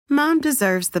Mom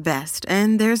deserves the best,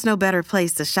 and there's no better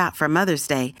place to shop for Mother's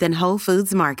Day than Whole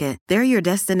Foods Market. They're your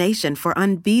destination for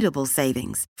unbeatable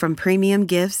savings, from premium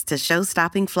gifts to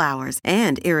show-stopping flowers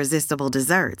and irresistible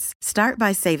desserts. Start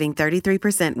by saving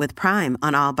 33% with Prime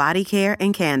on all body care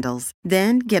and candles.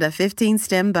 Then get a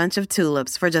 15-stem bunch of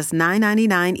tulips for just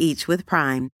 $9.99 each with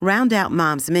Prime. Round out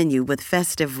Mom's menu with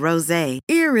festive rosé,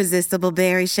 irresistible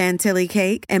berry chantilly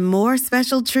cake, and more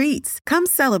special treats. Come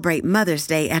celebrate Mother's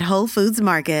Day at Whole Foods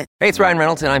Market. Hey, it's Ryan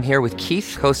Reynolds, and I'm here with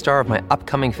Keith, co-star of my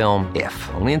upcoming film, If,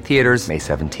 only in theaters May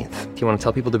 17th. Do you want to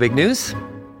tell people the big news?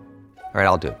 All right,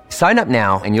 I'll do it. Sign up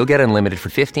now and you'll get unlimited for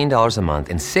 $15 a month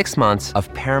and 6 months of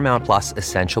Paramount Plus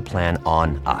Essential Plan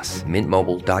on us.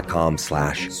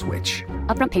 MintMobile.com/switch.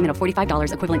 Upfront payment of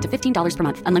 $45 equivalent to $15 per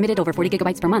month. Unlimited over 40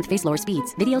 gigabytes per month. Face lower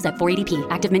speeds. Videos at 480p.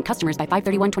 Active Mint customers by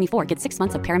 531.24 get 6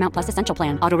 months of Paramount Plus Essential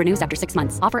Plan. Auto renews after 6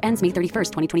 months. Offer ends May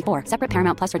 31st, 2024. Separate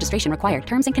Paramount Plus registration required.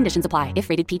 Terms and conditions apply if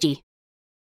rated PG.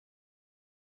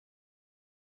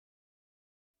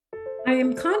 I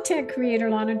am content creator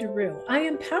Lana DeRue. I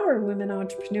empower women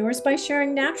entrepreneurs by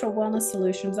sharing natural wellness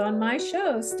solutions on my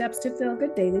show, Steps to Feel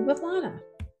Good Daily with Lana.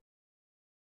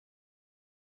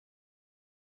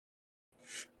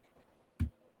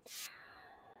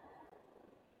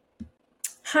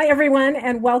 Hi, everyone,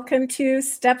 and welcome to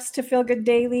Steps to Feel Good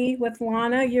Daily with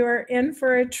Lana. You're in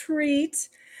for a treat.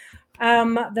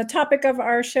 The topic of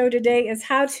our show today is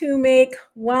how to make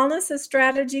wellness a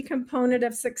strategy component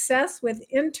of success with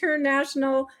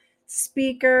international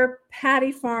speaker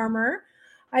Patty Farmer.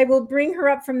 I will bring her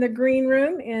up from the green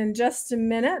room in just a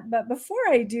minute, but before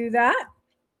I do that,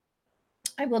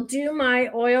 I will do my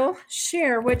oil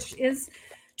share, which is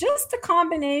just a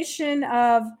combination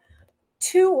of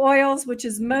 2 oils, which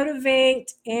is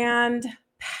Motivate and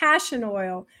Passion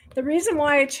Oil. The reason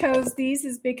why I chose these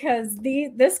is because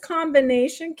this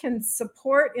combination can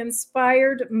support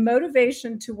inspired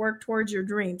motivation to work towards your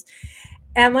dreams.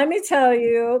 And let me tell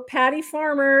you, Patty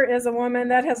Farmer is a woman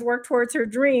that has worked towards her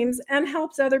dreams and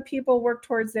helps other people work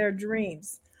towards their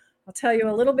dreams. I'll tell you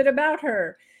a little bit about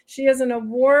her. She is an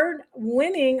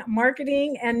award-winning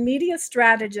marketing and media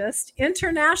strategist,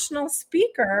 international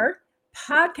speaker,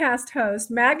 podcast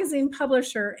host, magazine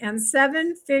publisher, and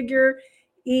 7-figure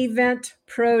event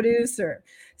producer.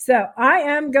 So I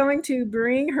am going to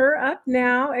bring her up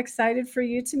now. Excited for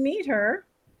you to meet her.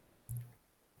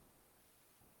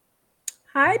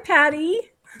 Hi, Patty.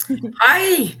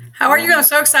 Hi, how are you? I'm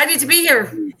so excited to be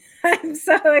here. I'm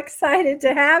so excited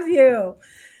to have you.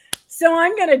 So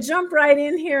I'm going to jump right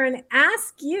in here and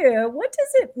ask you, what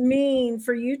does it mean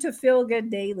for you to feel good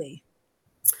daily?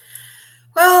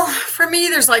 Well, for me,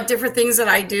 there's like different things that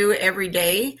I do every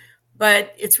day,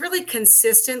 but it's really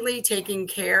consistently taking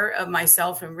care of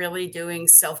myself and really doing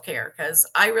self-care, because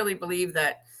I really believe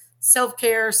that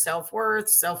self-care, self-worth,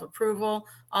 self-approval,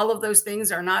 all of those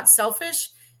things are not selfish,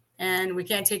 and we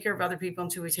can't take care of other people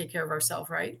until we take care of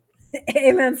ourselves, right?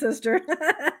 Amen, sister.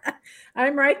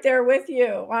 I'm right there with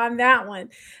you on that one.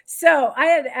 So I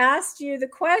had asked you the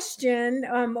question,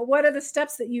 what are the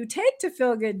steps that you take to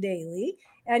feel good daily?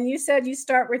 And you said you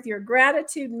start with your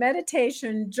gratitude,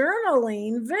 meditation,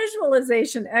 journaling,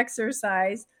 visualization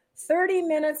exercise, 30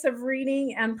 minutes of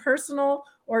reading, and personal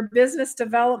or business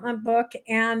development book,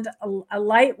 and a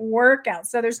light workout.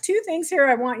 So there's 2 things here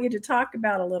I want you to talk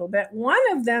about a little bit. One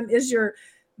of them is your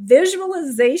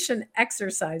visualization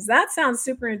exercise. That sounds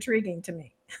super intriguing to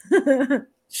me.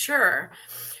 Sure.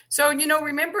 So,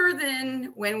 remember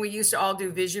then when we used to all do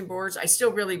vision boards? I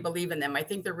still really believe in them. I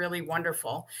think they're really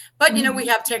wonderful. But, we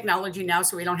have technology now,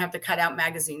 so we don't have to cut out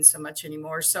magazines so much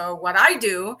anymore. So what I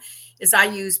do is I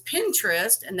use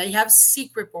Pinterest, and they have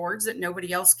secret boards that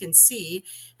nobody else can see.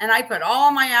 And I put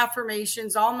all my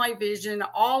affirmations, all my vision,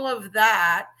 all of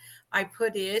that, I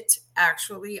put it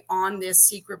actually on this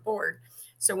secret board.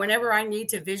 So whenever I need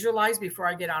to visualize before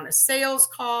I get on a sales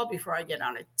call, before I get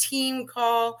on a team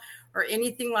call, or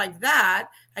anything like that,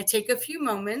 I take a few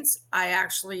moments. I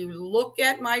actually look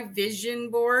at my vision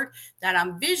board that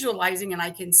I'm visualizing, and I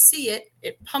can see it.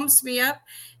 It pumps me up,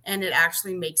 and it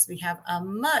actually makes me have a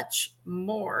much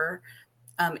more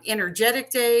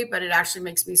energetic day, but it actually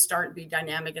makes me start and be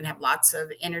dynamic and have lots of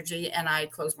energy, and I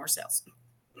close more sales.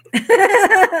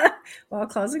 Well,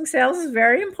 closing sales is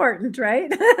very important, right?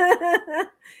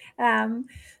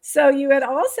 So you had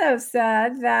also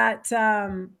said that,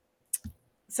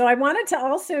 so I wanted to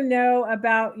also know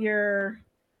about the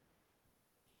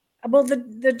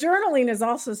journaling is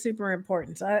also super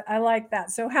important. I like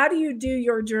that. So how do you do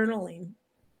your journaling?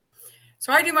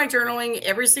 So I do my journaling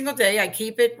every single day. I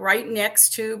keep it right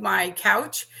next to my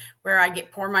couch where I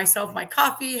pour myself my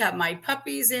coffee, have my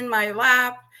puppies in my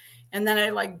lap, and then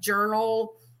I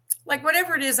journal like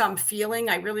whatever it is I'm feeling,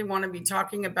 I really want to be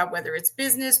talking about whether it's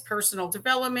business, personal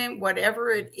development,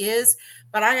 whatever it is.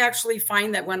 But I actually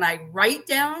find that when I write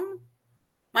down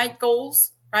my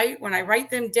goals, right, when I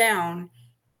write them down,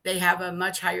 they have a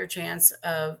much higher chance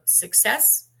of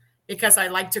success because I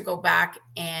like to go back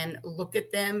and look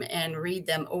at them and read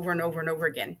them over and over and over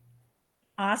again.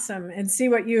 Awesome. And see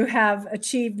what you have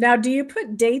achieved. Now, do you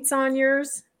put dates on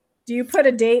yours? Do you put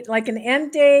a date, like an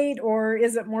end date, or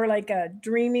is it more like a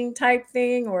dreaming type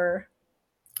thing? Or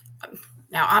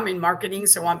now I'm in marketing,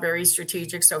 so I'm very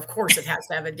strategic. So of course it has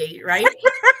to have a date, right?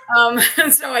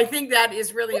 So I think that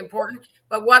is really important.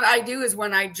 But what I do is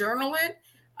when I journal it,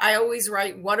 I always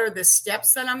write what are the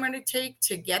steps that I'm going to take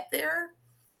to get there,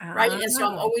 right? And so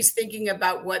I'm always thinking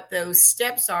about what those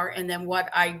steps are, and then what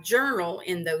I journal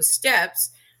in those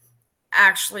steps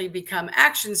actually become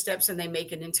action steps, and they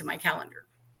make it into my calendar.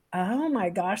 Oh my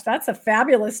gosh, that's a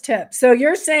fabulous tip. So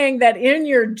you're saying that in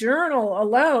your journal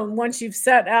alone, once you've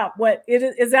set out what it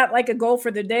is, that like a goal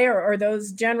for the day, or are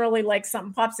those generally like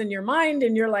something pops in your mind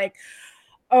and you're like,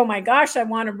 oh my gosh, I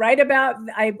want to write about,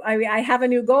 I have a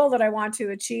new goal that I want to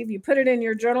achieve. You put it in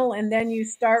your journal and then you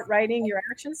start writing your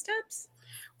action steps?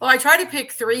 Well, I try to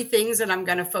pick 3 things that I'm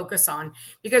going to focus on,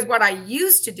 because what I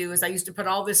used to do is I used to put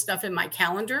all this stuff in my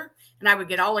calendar and I would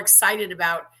get all excited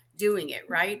about doing it,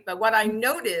 right? But what I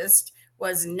noticed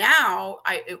was now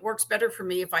it works better for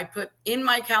me if I put in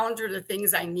my calendar the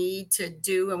things I need to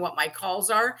do and what my calls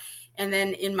are. And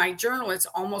then in my journal, it's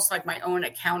almost like my own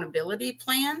accountability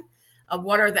plan of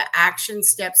what are the action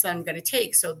steps that I'm going to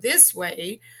take. So this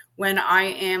way, when I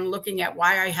am looking at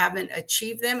why I haven't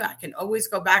achieved them, I can always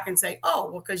go back and say,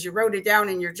 oh, well, because you wrote it down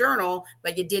in your journal,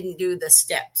 but you didn't do the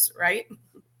steps, right?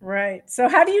 Right. So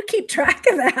how do you keep track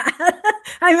of that?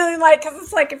 I mean, like, because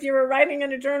it's like if you were writing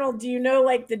in a journal, do you know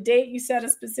like the date you set a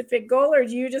specific goal, or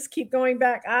do you just keep going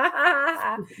back?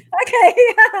 Okay.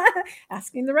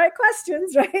 Asking the right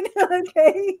questions, right?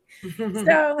 Okay.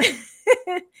 So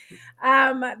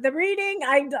the reading,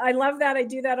 I love that. I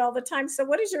do that all the time. So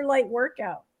what is your light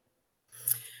workout?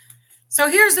 So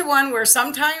here's the one where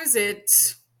sometimes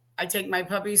I take my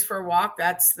puppies for a walk.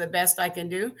 That's the best I can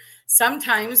do.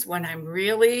 Sometimes when I'm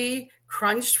really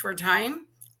crunched for time,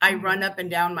 I run up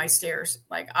and down my stairs.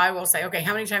 Like I will say, okay,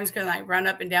 how many times can I run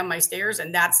up and down my stairs?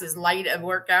 And that's as light a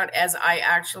workout as I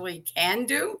actually can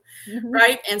do,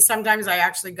 right? And sometimes I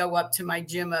actually go up to my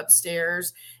gym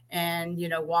upstairs and,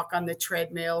 walk on the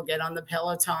treadmill, get on the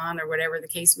Peloton or whatever the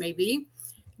case may be.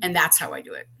 And that's how I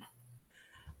do it.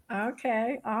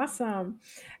 Okay, awesome.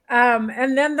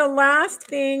 And then the last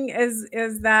thing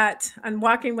is that I'm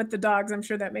walking with the dogs. I'm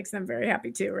sure that makes them very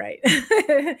happy too, right?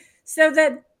 So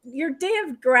that your day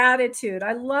of gratitude,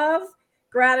 I love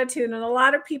gratitude. And a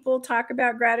lot of people talk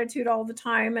about gratitude all the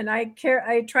time. And I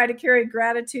try to carry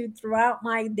gratitude throughout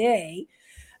my day.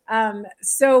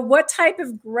 So what type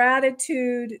of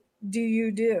gratitude do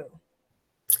you do?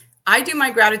 I do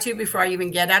my gratitude before I even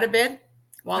get out of bed.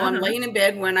 While I'm laying in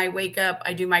bed, when I wake up,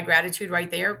 I do my gratitude right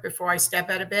there before I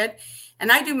step out of bed.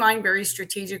 And I do mine very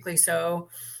strategically. So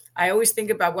I always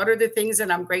think about what are the things that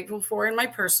I'm grateful for in my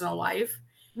personal life.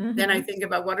 Then I think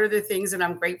about what are the things that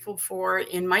I'm grateful for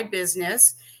in my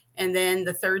business. And then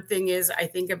the third thing is I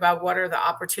think about what are the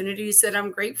opportunities that I'm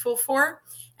grateful for.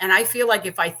 And I feel like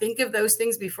if I think of those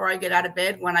things before I get out of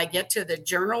bed, when I get to the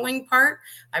journaling part,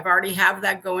 I've already have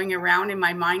that going around in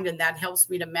my mind. And that helps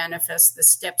me to manifest the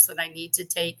steps that I need to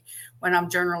take when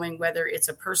I'm journaling, whether it's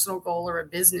a personal goal or a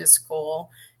business goal,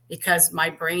 because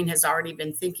my brain has already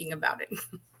been thinking about it.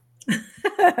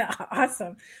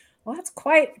 Awesome. Well, that's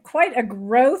quite a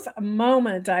growth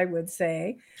moment, I would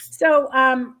say. So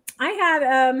I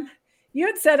had... you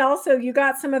had said also you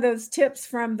got some of those tips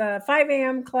from the 5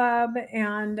 a.m. club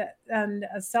and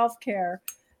a self-care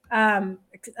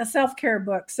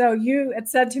book. So you had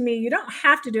said to me, you don't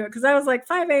have to do it, because I was like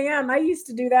 5 a.m. I used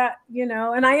to do that,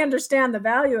 and I understand the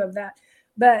value of that.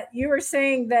 But you were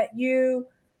saying that you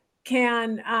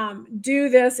can do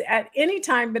this at any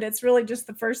time, but it's really just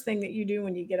the first thing that you do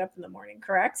when you get up in the morning,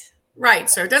 correct? Right.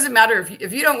 So it doesn't matter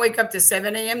if you don't wake up to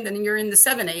 7 a.m., then you're in the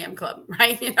 7 a.m. club,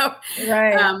 right?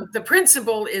 Right. The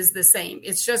principle is the same.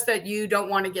 It's just that you don't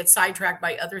want to get sidetracked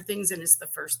by other things. And it's the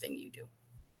first thing you do.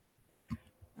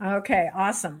 Okay.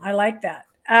 Awesome. I like that.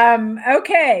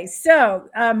 Okay. So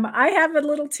I have a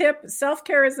little tip.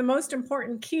 Self-care is the most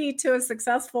important key to a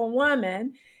successful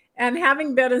woman. And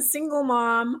having been a single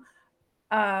mom,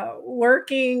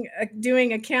 working,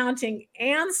 doing accounting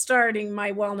and starting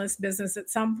my wellness business at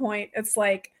some point, it's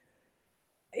like,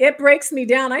 it breaks me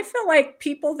down. I feel like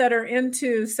people that are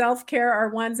into self-care are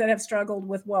ones that have struggled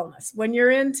with wellness. When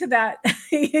you're into that,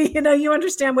 you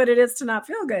understand what it is to not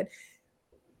feel good.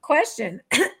 question.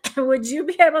 Would you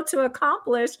be able to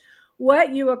accomplish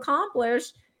what you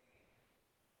accomplished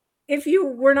if you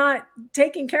were not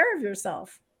taking care of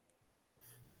yourself?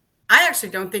 I actually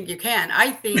don't think you can.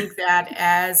 I think that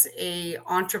as a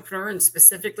entrepreneur, and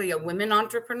specifically a women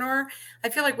entrepreneur, I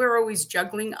feel like we're always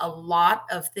juggling a lot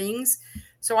of things.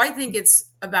 So I think it's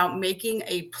about making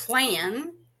a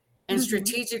plan and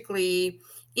strategically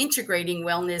integrating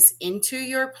wellness into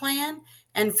your plan.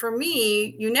 And for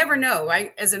me, you never know.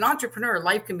 As an entrepreneur,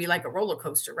 life can be like a roller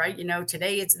coaster, right?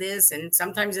 Today it's this, and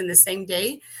sometimes in the same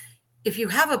day. If you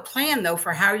have a plan, though,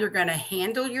 for how you're going to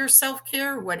handle your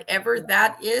self-care, whatever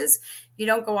that is, you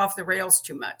don't go off the rails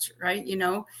too much, right?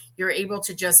 You're able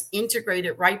to just integrate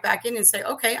it right back in and say,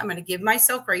 okay, I'm going to give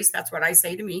myself grace. That's what I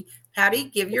say to me. Patty,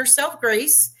 give yourself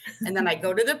grace. And then I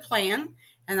go to the plan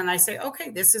and then I say, okay,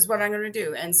 this is what I'm going to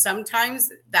do. And sometimes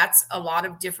that's a lot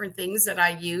of different things that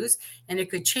I use, and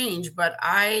it could change, but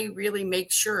I really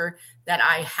make sure that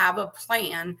I have a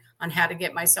plan on how to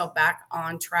get myself back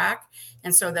on track.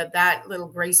 And so that little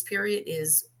grace period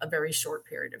is a very short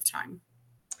period of time.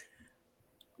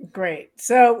 Great.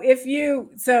 So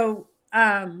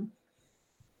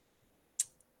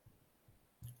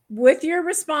with your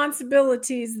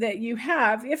responsibilities that you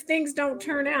have, if things don't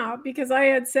turn out, because I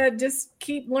had said, just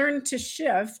learn to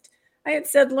shift. I had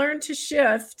said, learn to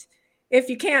shift if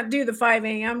you can't do the 5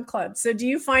 a.m. club. So do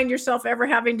you find yourself ever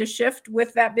having to shift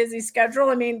with that busy schedule?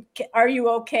 I mean, are you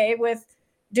okay with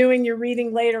doing your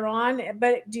reading later on?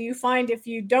 But do you find if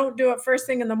you don't do it first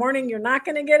thing in the morning, you're not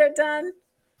going to get it done?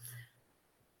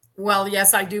 Well,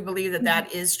 yes, I do believe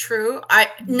that is true.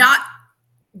 Not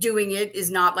doing it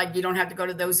is not like you don't have to go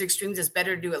to those extremes. It's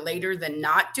better to do it later than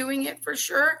not doing it, for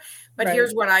sure. But right.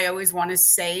 Here's what I always want to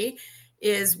say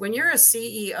is when you're a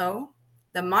CEO,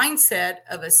 the mindset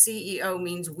of a CEO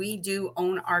means we do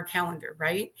own our calendar,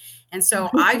 right? And so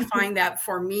I find that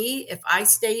for me, if I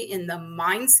stay in the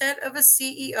mindset of a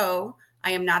CEO,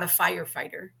 I am not a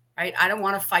firefighter, right? I don't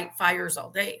want to fight fires all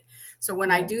day. So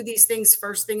when I do these things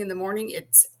first thing in the morning, it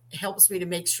helps me to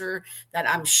make sure that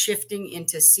I'm shifting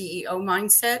into CEO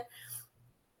mindset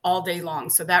all day long.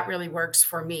 So that really works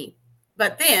for me.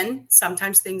 But then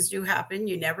sometimes things do happen.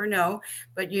 You never know.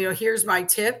 But, here's my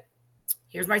tip.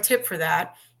 Here's my tip for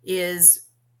that is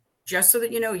just so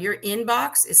that your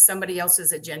inbox is somebody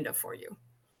else's agenda for you.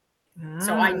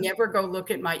 So I never go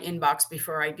look at my inbox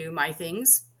before I do my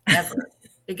things, ever.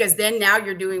 Because then now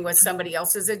you're doing what somebody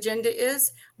else's agenda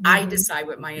is. I decide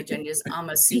what my agenda is. I'm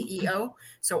a CEO.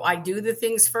 So I do the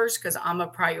things first because I'm a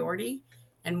priority.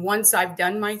 And once I've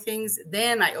done my things,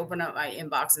 then I open up my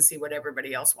inbox and see what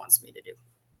everybody else wants me to do.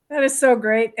 That is so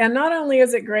great. And not only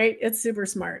is it great, it's super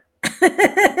smart,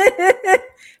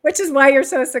 which is why you're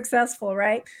so successful,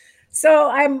 right?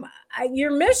 So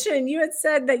your mission, you had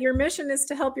said that your mission is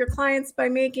to help your clients by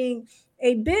making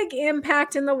a big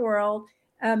impact in the world,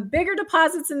 bigger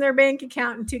deposits in their bank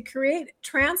account, and to create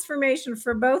transformation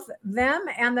for both them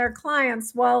and their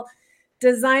clients while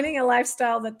designing a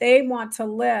lifestyle that they want to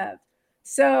live.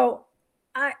 So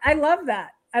I love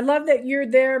that. I love that you're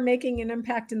there making an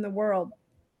impact in the world.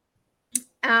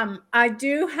 I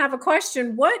do have a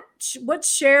question. What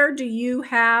share do you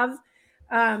have?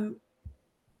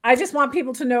 I just want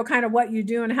people to know kind of what you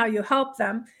do and how you help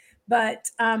them. But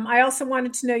I also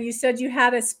wanted to know, you said you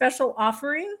had a special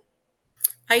offering.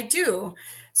 I do.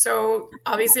 So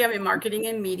obviously I'm in marketing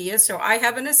and media. So I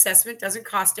have an assessment, doesn't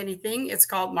cost anything. It's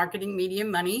called Marketing Media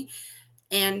Money.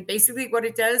 And basically what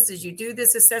it does is you do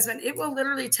this assessment. It will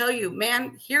literally tell you,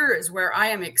 man, here is where I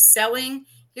am excelling.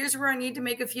 Here's where I need to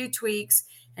make a few tweaks.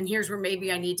 And here's where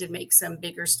maybe I need to make some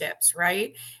bigger steps,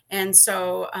 right? And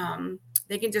so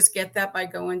they can just get that by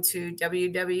going to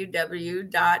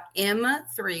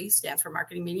www.M3, stands for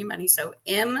Marketing Media Money. So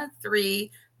M3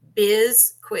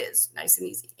 Biz Quiz, nice and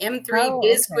easy.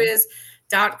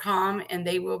 M3bizquiz.com, and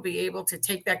they will be able to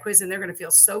take that quiz, and they're going to feel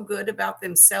so good about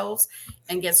themselves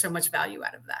and get so much value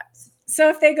out of that. So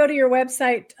if they go to your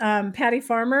website, Patty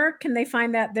Farmer, can they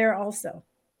find that there also?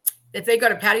 If they go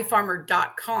to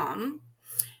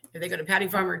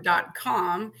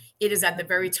pattyfarmer.com, it is at the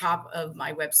very top of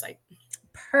my website.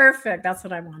 Perfect. That's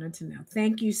what I wanted to know.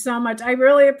 Thank you so much. I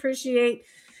really appreciate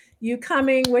you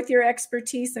coming with your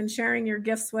expertise and sharing your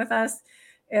gifts with us.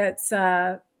 It's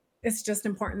just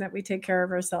important that we take care of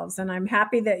ourselves. And I'm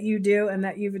happy that you do and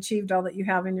that you've achieved all that you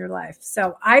have in your life.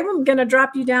 So I'm going to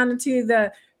drop you down into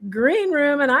the green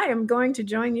room, and I am going to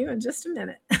join you in just a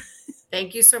minute.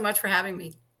 Thank you so much for having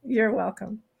me. You're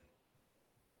welcome.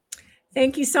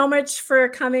 Thank you so much for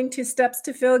coming to Steps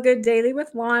to Feel Good Daily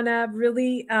with Lana.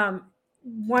 Really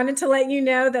wanted to let you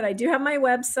know that I do have my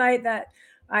website that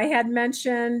I had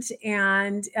mentioned,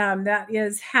 and that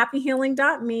is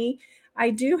happyhealing.me. I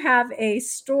do have a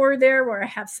store there where I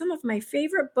have some of my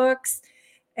favorite books,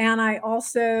 and I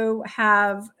also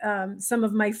have some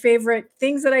of my favorite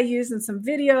things that I use and some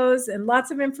videos and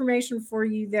lots of information for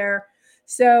you there.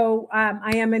 So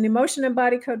I am an emotion and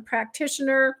body code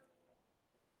practitioner,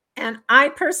 and I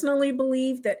personally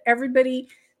believe that everybody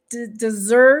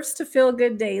deserves to feel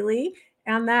good daily,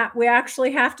 and that we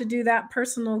actually have to do that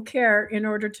personal care in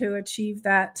order to achieve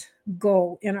that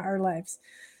goal in our lives.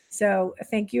 So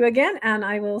thank you again, and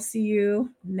I will see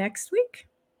you next week.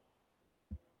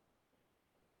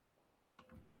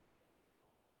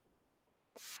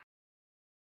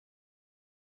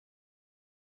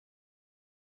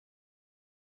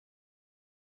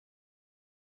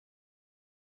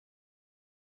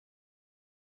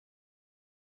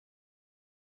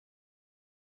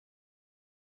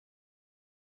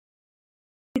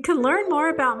 You can learn more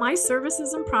about my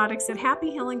services and products at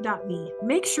happyhealing.me.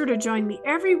 Make sure to join me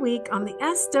every week on the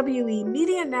SWE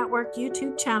Media Network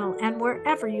YouTube channel and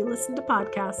wherever you listen to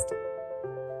podcasts.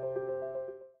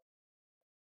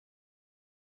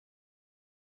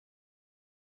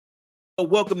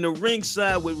 Welcome to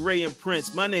Ringside with Ray and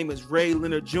Prince. My name is Ray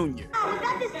Leonard Jr. Oh, is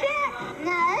that the set?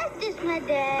 No, that's just my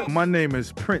dad. My name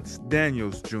is Prince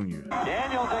Daniels Jr.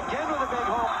 Daniels again with a big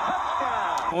home touchdown.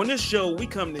 On this show, we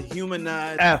come to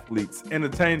humanize athletes,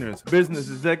 entertainers, business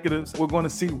executives. We're going to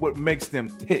see what makes them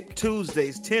tick.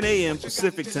 Tuesdays, 10 a.m.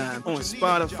 Pacific time on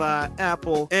Spotify,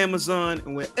 Apple, Amazon,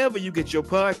 and wherever you get your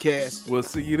podcasts. We'll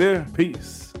see you there.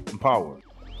 Peace and power.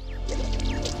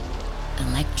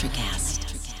 Electricast.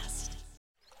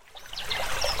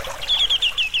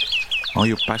 Are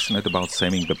you passionate about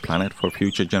saving the planet for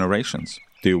future generations?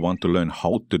 Do you want to learn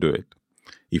how to do it?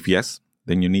 If yes,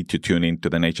 then you need to tune in to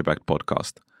the Nature Backed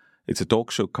podcast. It's a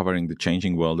talk show covering the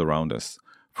changing world around us,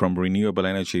 from renewable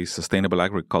energy, sustainable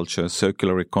agriculture,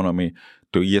 circular economy,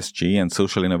 to ESG and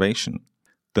social innovation.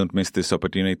 Don't miss this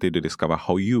opportunity to discover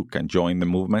how you can join the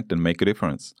movement and make a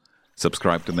difference.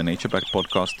 Subscribe to the Nature Backed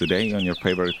podcast today on your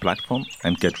favorite platform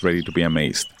and get ready to be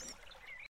amazed.